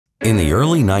the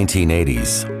early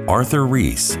 1980s, Arthur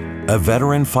Reese, a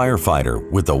veteran firefighter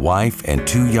with a wife and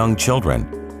 2 young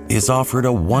children, is offered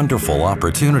a wonderful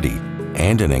opportunity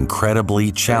and an incredibly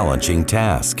challenging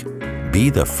task. Be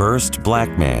the first black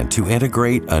man to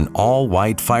integrate an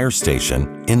all-white fire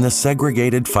station in the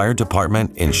segregated fire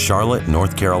department in Charlotte,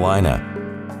 North Carolina.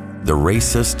 The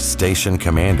racist station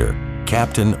commander,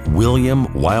 Captain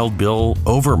William Wild Bill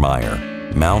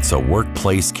Overmeyer, mounts a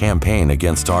workplace campaign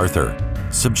against Arthur,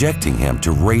 subjecting him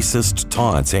to racist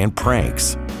taunts and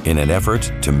pranks in an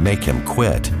effort to make him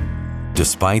quit.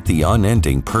 Despite the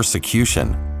unending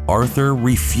persecution, Arthur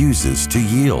refuses to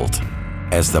yield.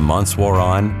 As the months wore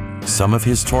on, some of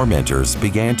his tormentors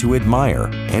began to admire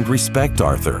and respect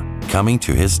Arthur, coming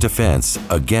to his defense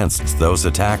against those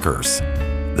attackers.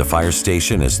 The fire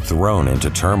station is thrown into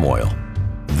turmoil.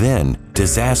 Then,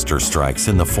 disaster strikes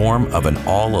in the form of an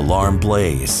all-alarm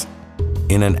blaze.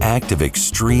 In an act of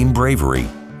extreme bravery,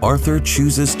 Arthur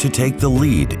chooses to take the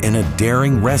lead in a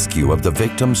daring rescue of the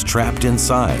victims trapped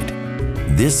inside.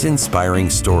 This inspiring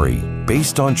story,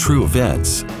 based on true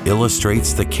events,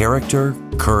 illustrates the character,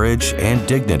 courage, and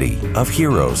dignity of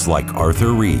heroes like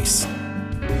Arthur Reese.